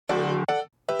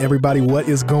Everybody, what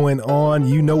is going on?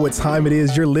 You know what time it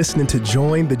is. You're listening to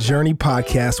Join the Journey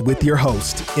podcast with your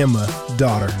host, Emma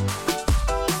Daughter.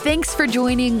 Thanks for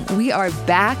joining. We are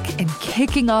back and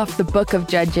kicking off the book of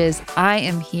Judges. I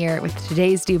am here with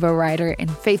today's Devo writer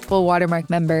and faithful Watermark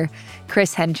member,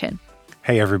 Chris Hentgen.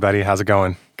 Hey, everybody. How's it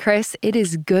going? Chris, it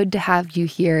is good to have you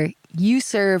here. You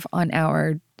serve on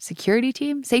our security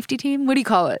team, safety team. What do you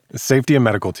call it? Safety and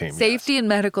medical team. Safety and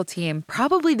medical team.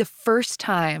 Probably the first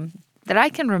time that I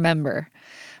can remember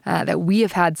that we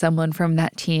have had someone from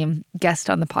that team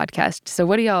guest on the podcast. So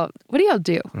what do y'all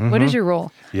do? Mm-hmm. What is your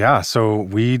role? Yeah, so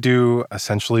we do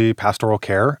essentially pastoral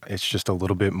care. It's just a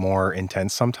little bit more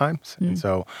intense sometimes. And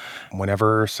so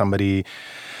whenever somebody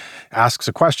asks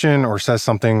a question or says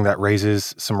something that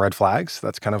raises some red flags,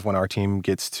 that's kind of when our team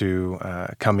gets to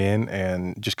come in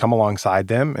and just come alongside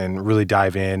them and really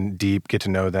dive in deep, get to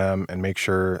know them, and make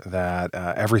sure that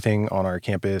everything on our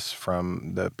campus,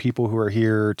 from the people who are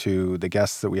here to the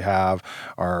guests that we have,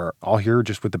 are all here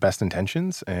just with the best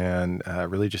intentions and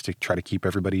really just to try to keep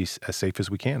everybody as safe as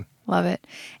we can. Love it.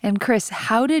 And Chris,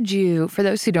 how did you, for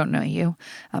those who don't know you,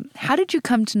 how did you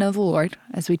come to know the Lord,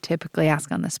 as we typically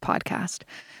ask on this podcast?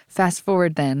 Fast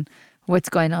forward then, what's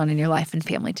going on in your life and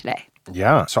family today?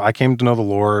 Yeah, so I came to know the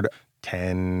Lord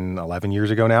 10, 11 years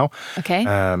ago now. Okay.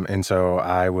 And so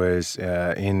I was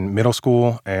in middle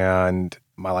school, and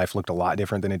my life looked a lot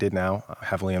different than it did now.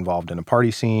 Heavily involved in a party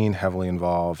scene, heavily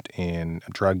involved in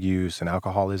drug use and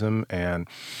alcoholism. And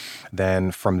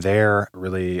then from there,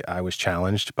 really, I was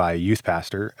challenged by a youth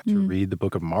pastor to read the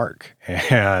book of Mark.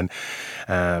 And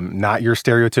not your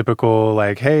stereotypical,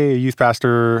 like, hey, a youth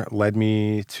pastor led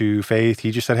me to faith. He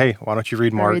just said, hey, why don't you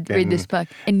read Mark? Read this book.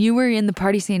 And you were in the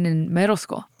party scene in middle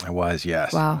school. I was,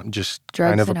 yes. Wow. Just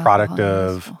Drugs kind of a and product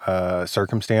alcohol of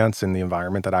circumstance and the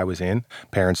environment that I was in.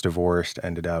 Parents divorced,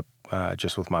 ended up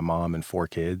just with my mom and 4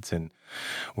 kids. And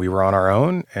we were on our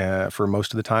own for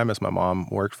most of the time, as my mom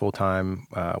worked full-time,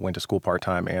 went to school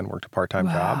part-time, and worked a part-time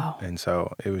job. And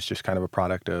so it was just kind of a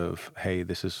product of, hey,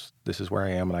 this is where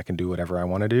I am, and I can do whatever I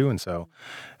want to do. And so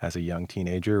as a young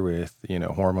teenager with,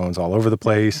 hormones all over the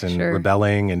place and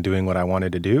rebelling and doing what I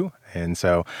wanted to do. And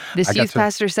so this youth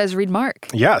pastor says read Mark.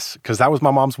 Yes, because that was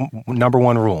my mom's number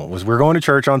one rule, was we're going to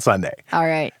church on Sunday. All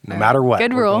right. No matter what,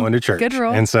 Good we're rule. going to church. Good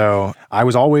rule. And so I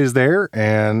was always there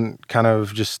and kind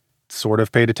of just sort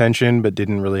of paid attention, but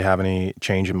didn't really have any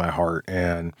change in my heart.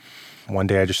 And one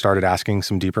day I just started asking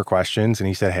some deeper questions, and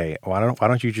he said, hey, why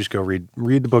don't you just go read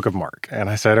the book of Mark? And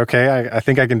I said, okay, I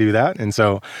think I can do that. And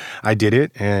so I did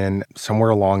it. And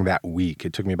somewhere along that week,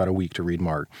 it took me about a week to read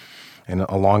Mark. And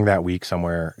along that week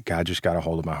somewhere, God just got a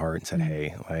hold of my heart and said,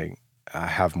 hey, I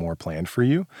have more planned for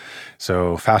you.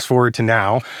 So fast forward to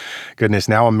now. Goodness,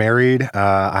 now I'm married.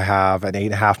 I have an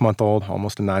 8.5-month-old,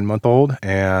 almost a 9-month-old,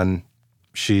 and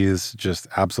she's just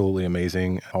absolutely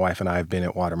amazing. My wife and I have been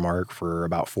at Watermark for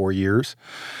about 4 years.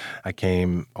 I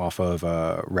came off of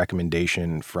a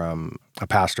recommendation from a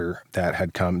pastor that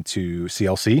had come to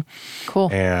CLC.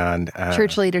 Cool. And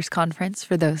Church Leaders Conference,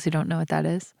 for those who don't know what that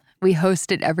is. We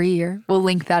host it every year. We'll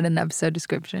link that in the episode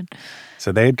description.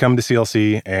 So they had come to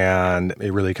CLC, and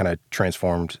it really kind of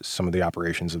transformed some of the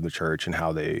operations of the church and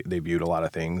how they viewed a lot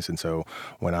of things. And so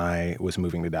when I was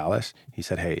moving to Dallas, he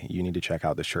said, hey, you need to check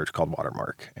out this church called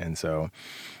Watermark. And so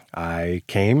I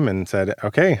came and said,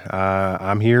 okay,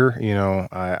 I'm here.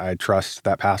 I trust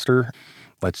that pastor.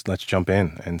 Let's jump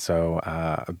in. And so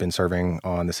I've been serving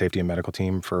on the safety and medical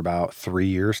team for about 3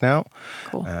 years now.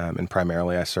 Cool. And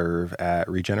primarily I serve at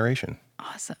Regeneration.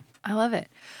 Awesome. I love it.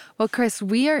 Well, Chris,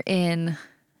 we are in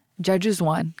Judges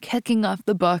 1, kicking off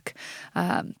the book.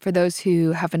 For those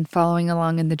who have been following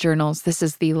along in the journals, this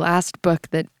is the last book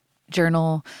that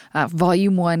journal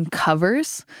volume 1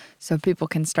 covers, so people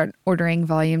can start ordering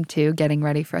volume 2, getting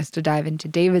ready for us to dive into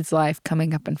David's life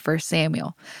coming up in 1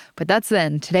 Samuel. But that's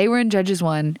then. Today we're in Judges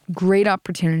 1. Great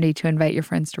opportunity to invite your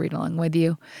friends to read along with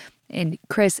you. And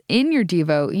Chris, in your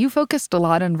Devo, you focused a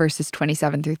lot on verses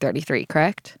 27 through 33,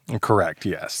 correct? Correct,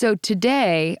 yes. So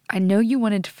today, I know you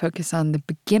wanted to focus on the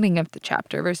beginning of the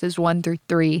chapter, verses 1 through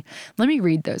 3. Let me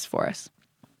read those for us.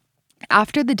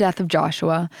 After the death of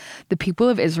Joshua, the people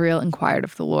of Israel inquired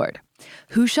of the Lord,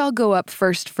 who shall go up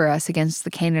first for us against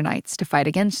the Canaanites to fight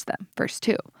against them? Verse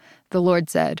 2. The Lord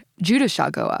said, Judah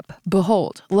shall go up.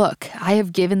 Behold, look, I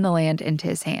have given the land into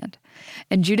his hand.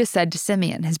 And Judah said to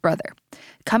Simeon, his brother,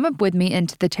 come up with me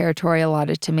into the territory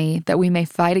allotted to me, that we may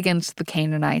fight against the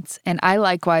Canaanites, and I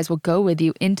likewise will go with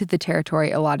you into the territory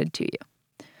allotted to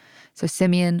you. So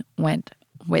Simeon went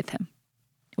with him.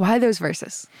 Why those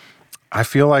verses? I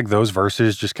feel like those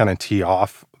verses just kind of tee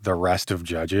off the rest of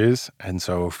Judges. And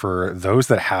so for those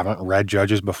that haven't read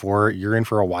Judges before, you're in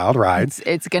for a wild ride.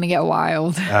 It's going to get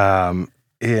wild.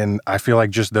 And I feel like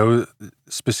just those,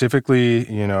 specifically,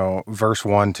 verse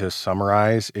 1 to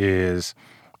summarize is,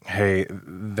 hey,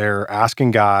 they're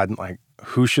asking God, like,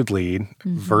 who should lead?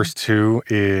 Mm-hmm. Verse 2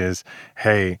 is,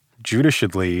 hey, Judah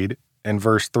should lead. And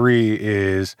verse 3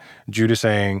 is Judah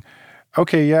saying,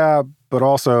 okay, yeah, but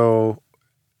also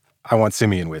I want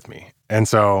Simeon with me. And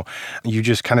so you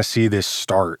just kind of see this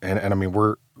start. And I mean,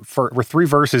 we're 3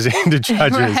 verses into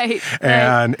Judges, right.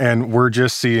 And we're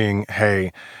just seeing,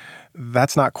 hey,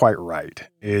 that's not quite right.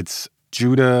 It's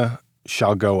Judah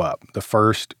shall go up, the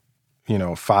first,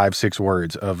 5, 6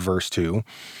 words of verse 2.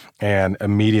 And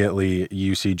immediately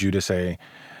you see Judah say,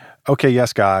 okay,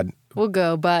 yes, God. We'll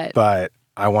go, but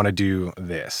I want to do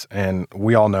this. And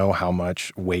we all know how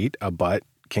much weight a but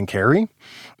can carry.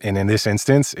 And in this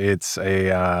instance, it's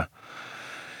a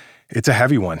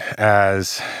heavy one,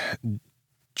 as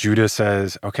Judah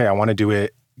says, okay, I want to do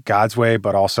it God's way,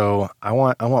 but also I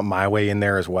want my way in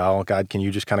there as well. God, can you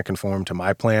just kind of conform to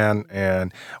my plan?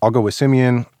 And I'll go with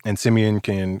Simeon, and Simeon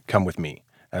can come with me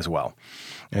as well.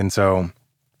 And so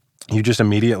you just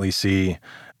immediately see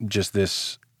just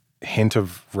this hint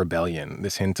of rebellion,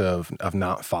 this hint of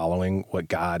not following what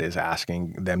God is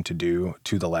asking them to do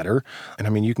to the letter. And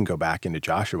I mean, you can go back into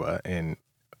Joshua, and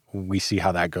we see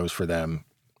how that goes for them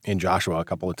in Joshua a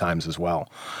couple of times as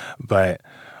well. But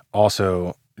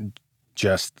also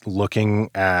just looking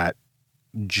at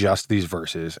just these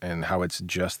verses and how it's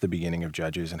just the beginning of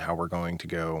Judges and how we're going to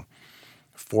go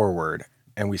forward.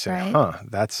 And we say, right.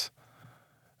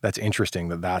 That's interesting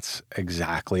that's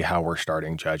exactly how we're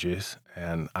starting Judges.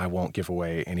 And I won't give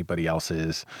away anybody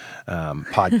else's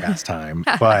podcast time,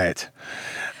 but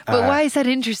why is that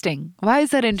interesting? Why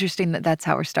is that interesting that that's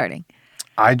how we're starting?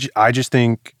 I just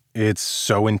think it's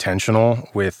so intentional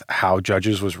with how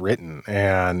Judges was written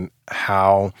and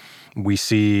how we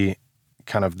see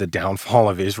kind of the downfall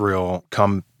of Israel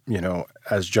come,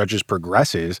 as Judges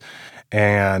progresses.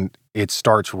 And it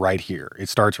starts right here. It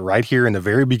starts right here in the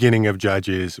very beginning of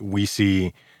Judges. We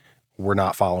see we're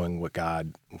not following what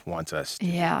God wants us to.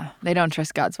 Yeah, they don't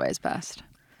trust God's way is best.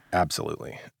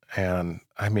 Absolutely. And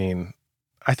I mean,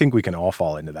 I think we can all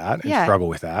fall into that and struggle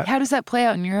with that. How does that play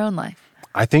out in your own life?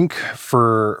 I think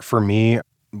for me,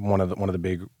 one of the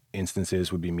big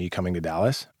instances would be me coming to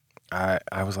Dallas.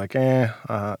 I was like,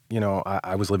 I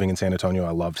was living in San Antonio.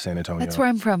 I loved San Antonio. That's where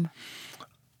I'm from.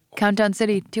 Countdown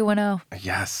City, 210.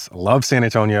 Yes, love San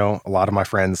Antonio. A lot of my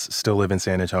friends still live in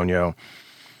San Antonio.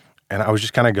 And I was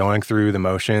just kind of going through the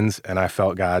motions, and I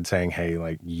felt God saying, hey,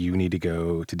 like, you need to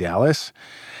go to Dallas.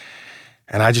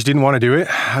 And I just didn't want to do it.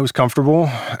 I was comfortable,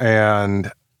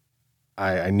 and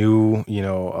I knew,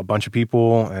 a bunch of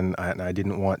people, and I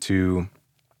didn't want to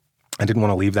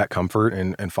leave that comfort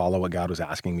and follow what God was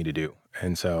asking me to do.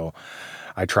 And so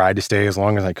I tried to stay as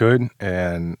long as I could,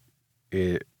 and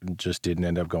it just didn't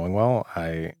end up going well.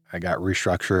 I got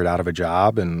restructured out of a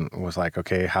job and was like,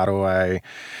 okay,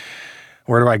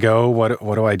 where do I go?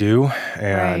 What do I do?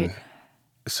 And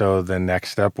so the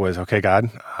next step was, okay, God,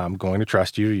 I'm going to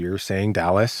trust you. You're saying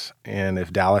Dallas. And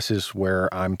if Dallas is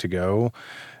where I'm to go,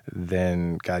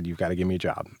 then God, you've got to give me a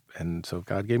job. And so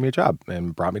God gave me a job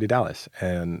and brought me to Dallas.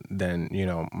 And then,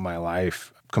 my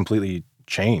life completely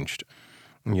changed.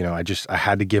 I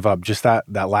had to give up just that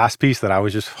last piece that I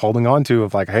was just holding on to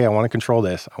of like, hey, I want to control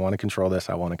this. I want to control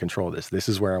this. I want to control this. This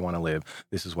is where I want to live.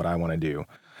 This is what I want to do.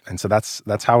 And so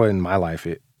that's how in my life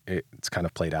it's kind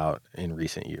of played out in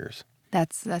recent years.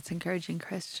 That's encouraging,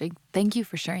 Chris. Thank you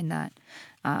for sharing that,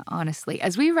 honestly.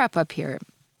 As we wrap up here,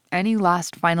 any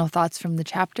last final thoughts from the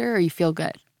chapter, or you feel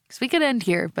good? Because we could end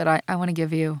here, but I want to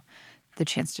give you the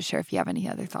chance to share if you have any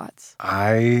other thoughts.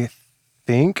 I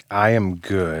think I am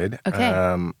good.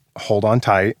 Okay. Hold on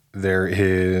tight. There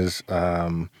is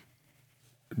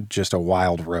just a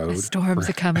wild road. The storms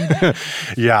are coming.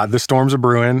 Yeah, the storms are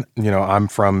brewing. I'm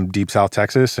from deep South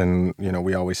Texas, and,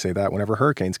 we always say that whenever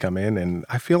hurricanes come in, and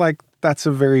I feel like that's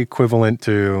a very equivalent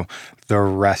to the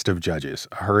rest of Judges.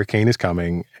 A hurricane is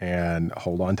coming, and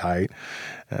hold on tight.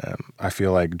 I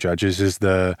feel like Judges is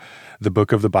the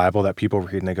book of the Bible that people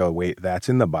read and they go, wait, that's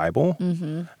in the Bible?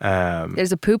 Mm-hmm.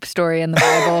 There's a poop story in the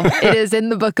Bible. It is in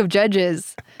the book of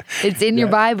Judges. It's in your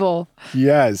Bible.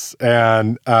 Yes.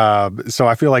 And so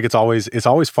I feel like it's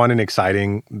always fun and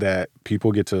exciting that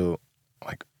people get to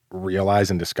like realize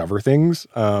and discover things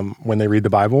when they read the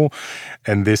Bible.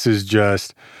 And this is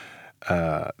just...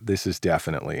 this is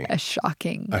definitely a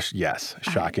shocking. Yes,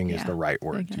 shocking is the right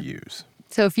word to use.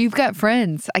 So if you've got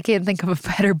friends, I can't think of a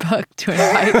better book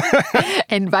to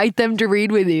invite them to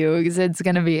read with you, because it's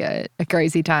going to be a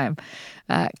crazy time.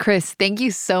 Chris, thank you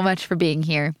so much for being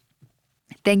here.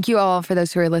 Thank you all for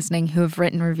those who are listening who have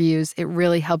written reviews. It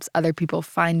really helps other people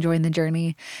find Join the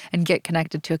Journey and get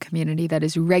connected to a community that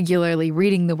is regularly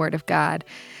reading the Word of God.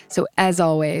 So as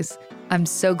always, I'm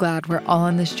so glad we're all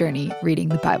on this journey reading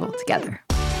the Bible together.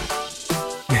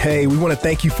 Hey, we want to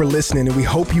thank you for listening, and we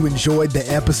hope you enjoyed the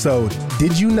episode.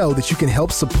 Did you know that you can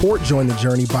help support Join the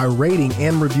Journey by rating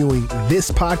and reviewing this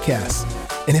podcast?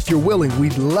 And if you're willing,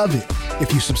 we'd love it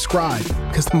if you subscribe,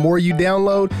 because the more you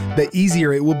download, the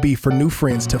easier it will be for new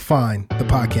friends to find the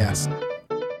podcast.